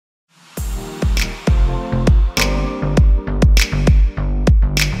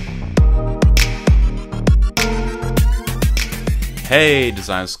Hey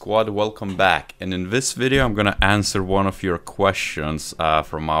Design Squad, welcome back, and in this video I'm gonna answer one of your questions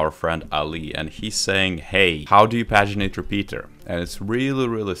from our friend Ali, and he's saying, hey, how do you paginate repeater? And it's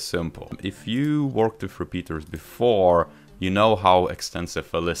really simple. If you worked with repeaters before, you know how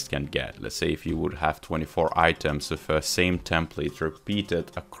extensive a list can get. Let's say if you would have 24 items with the same template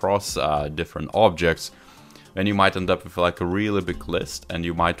repeated across different objects, then you might end up with like a really big list, and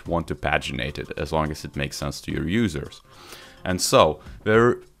you might want to paginate it as long as it makes sense to your users. And so there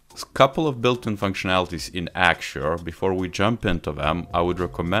are a couple of built-in functionalities in Axure. Before we jump into them, I would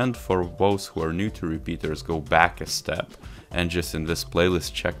recommend for those who are new to repeaters, go back a step and just in this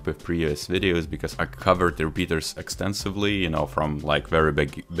playlist check the previous videos, because I covered the repeaters extensively, you know, from like very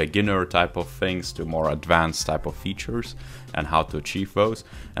beginner type of things to more advanced type of features and how to achieve those.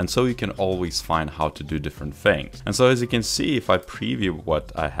 And so you can always find how to do different things. And so as you can see, if I preview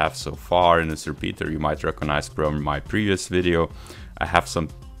what I have so far in this repeater, you might recognize from my previous video, I have some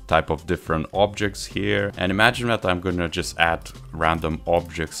type of different objects here. And imagine that I'm gonna just add random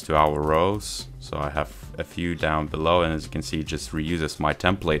objects to our rows. So I have a few down below, and as you can see, it just reuses my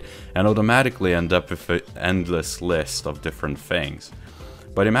template and automatically end up with an endless list of different things.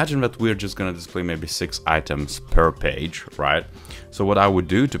 But imagine that we're just gonna display maybe 6 items per page, right? So what I would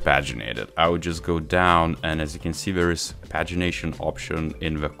do to paginate it, I would just go down, and as you can see, there is a pagination option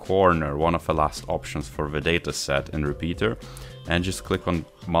in the corner, one of the last options for the data set in repeater, and just click on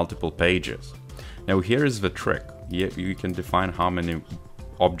multiple pages. Now here is the trick. You can define how many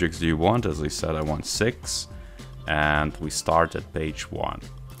objects do you want. As I said, I want 6, and we start at page 1.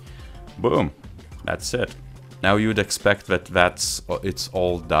 Boom, that's it. Now you would expect that it's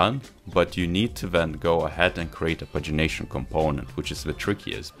all done, but you need to then go ahead and create a pagination component, which is the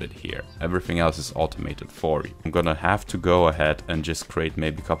trickiest bit here. Everything else is automated for you. I'm gonna have to go ahead and just create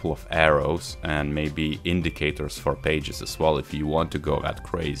maybe a couple of arrows and maybe indicators for pages as well if you want to go that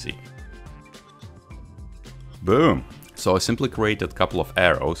crazy. Boom. So I simply created a couple of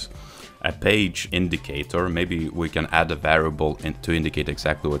arrows, a page indicator. Maybe we can add a variable to indicate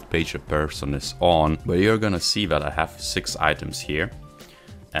exactly what page a person is on. But you're gonna see that I have 6 items here,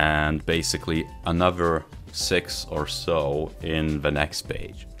 and basically another 6 or so in the next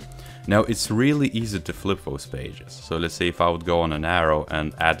page. Now it's really easy to flip those pages. So let's say if I would go on an arrow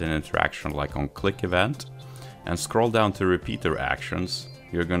and add an interaction like on click event and scroll down to repeater actions,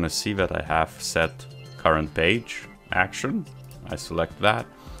 you're gonna see that I have set current page action. I select that,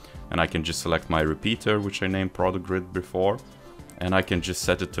 and I can just select my repeater, which I named product grid before, and I can just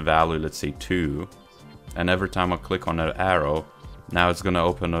set it to value, let's say 2, and every time I click on an arrow, now it's gonna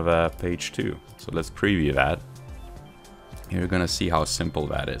open a page 2. So let's preview that. You're gonna see how simple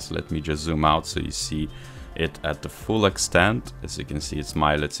that is. Let me just zoom out so you see it at the full extent. As you can see, it's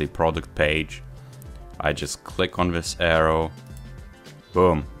my, let's say, product page. I just click on this arrow,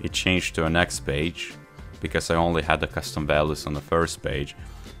 boom, it changed to a next page, because I only had the custom values on the first page.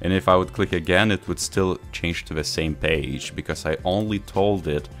 And if I would click again, it would still change to the same page, because I only told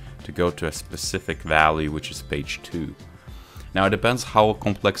it to go to a specific value, which is page 2. Now it depends how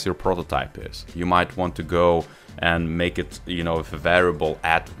complex your prototype is. You might want to go and make it, you know, if a variable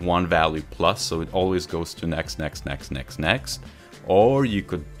at one value plus, so it always goes to next, or you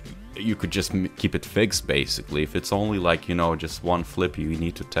could just keep it fixed basically. If it's only like, you know, just one flip, you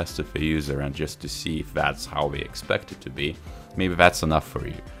need to test it for the user and just to see if that's how they expect it to be. Maybe that's enough for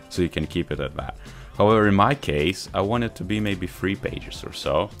you, so you can keep it at that. However, in my case, I want it to be maybe 3 pages or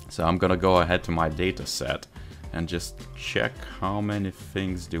so. So I'm gonna go ahead to my data set and just check how many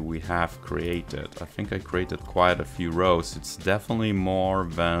things do we have created. I think I created quite a few rows. It's definitely more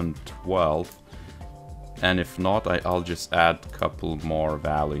than 12. And if not, I'll just add a couple more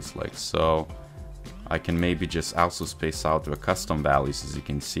values like so. I can maybe just also space out the custom values, as you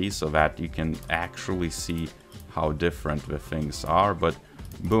can see, so that you can actually see how different the things are. But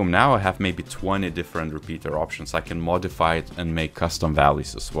boom, now I have maybe 20 different repeater options. I can modify it and make custom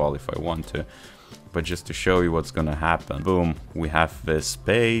values as well if I want to. But just to show you what's gonna happen, boom, we have this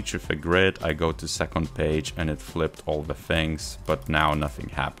page with a grid. I go to second page and it flipped all the things, but now nothing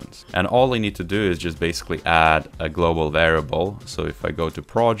happens. And all I need to do is just basically add a global variable. So if I go to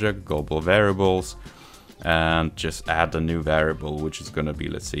project, global variables, and just add a new variable, which is gonna be,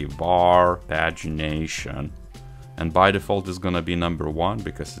 let's say, var pagination. And by default is gonna be number 1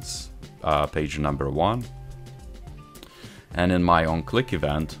 because it's page number 1. And in my onClick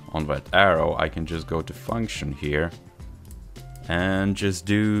event on that arrow, I can just go to function here and just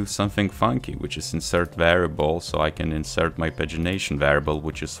do something funky, which is insert variable. So I can insert my pagination variable,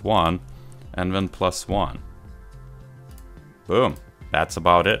 which is 1, and then +1. Boom, that's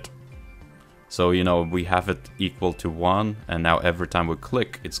about it. So, you know, we have it equal to 1, and now every time we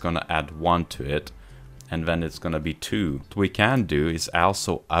click, it's gonna add 1 to it, and then it's gonna be 2. What we can do is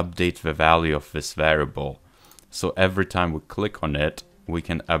also update the value of this variable. So every time we click on it, we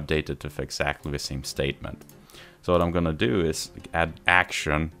can update it with exactly the same statement. So what I'm gonna do is add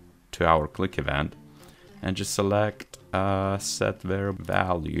action to our click event, and just select set variable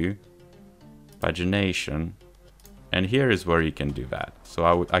value, pagination, and here is where you can do that.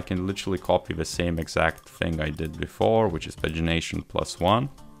 So I can literally copy the same exact thing I did before, which is pagination +1.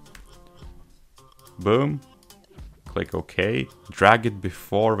 Boom. Click OK. Drag it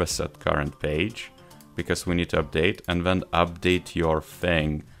before the set current page, because we need to update, and then update your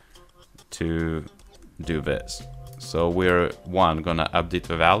thing to do this. So we're gonna update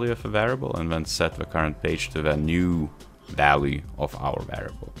the value of a variable and then set the current page to the new value of our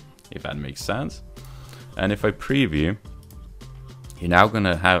variable, if that makes sense. And if I preview, you're now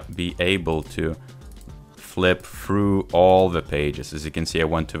gonna be able to flip through all the pages. As you can see, I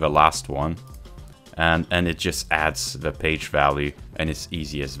went to the last one, and it just adds the page value, and it's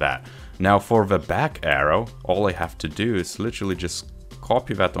easy as that. Now for the back arrow, all I have to do is literally just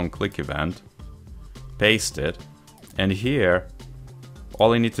copy that on click event, paste it, and here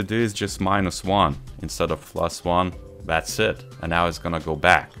all I need to do is just -1 instead of +1. That's it, and now it's gonna go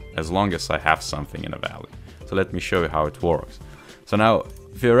back as long as I have something in a value. So let me show you how it works. So now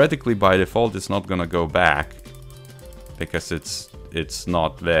theoretically by default it's not gonna go back because it's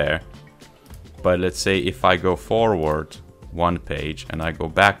not there. But let's say if I go forward 1 page and I go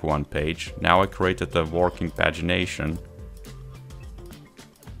back 1 page, now I created a working pagination.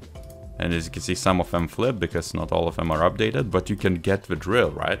 And as you can see, some of them flip because not all of them are updated, but you can get the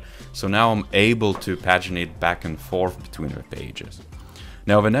drill, right? So now I'm able to paginate back and forth between the pages.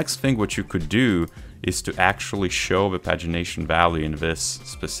 Now the next thing what you could do is to actually show the pagination value in this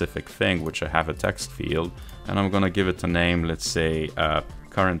specific thing, which I have a text field, and I'm gonna give it a name, let's say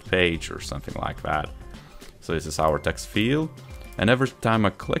current page or something like that. So this is our text field. And every time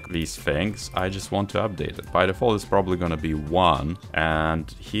I click these things, I just want to update it. By default, it's probably going to be 1. And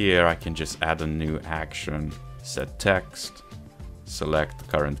here I can just add a new action, set text, select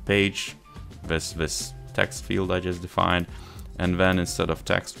the current page, this text field I just defined. And then instead of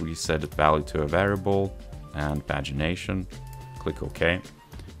text, we set it value to a variable and pagination. Click OK.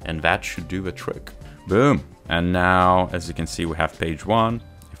 And that should do the trick. Boom. And now, as you can see, we have page 1.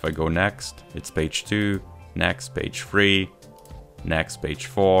 If I go next, it's page 2, next, page 3. Next, page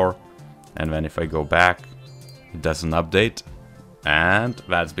 4, and then if I go back, it doesn't update, and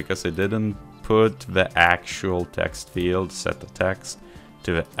that's because I didn't put the actual text field, set the text,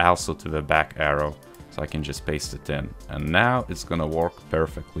 also to the back arrow, so I can just paste it in, and now it's gonna work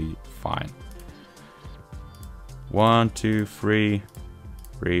perfectly fine. 1, 2, 3,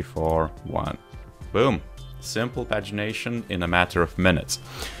 3, 4, 1. Boom. Simple pagination in a matter of minutes.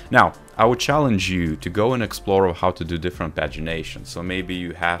 Now, I would challenge you to go and explore how to do different paginations. So maybe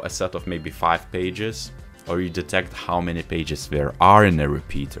you have a set of maybe 5 pages, or you detect how many pages there are in a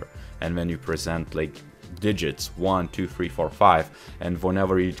repeater. And then you present like digits 1, 2, 3, 4, 5, and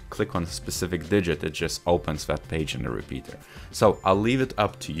whenever you click on a specific digit, it just opens that page in the repeater. So I'll leave it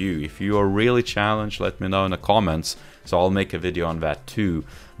up to you. If you are really challenged, let me know in the comments, so I'll make a video on that too.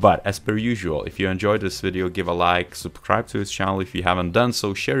 But as per usual, if you enjoyed this video, give a like, subscribe to this channel if you haven't done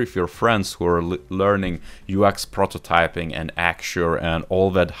so, share with your friends who are learning UX prototyping and Axure and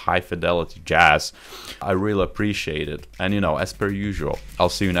all that high fidelity jazz. I really appreciate it. And you know, as per usual, I'll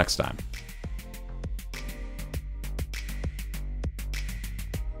see you next time.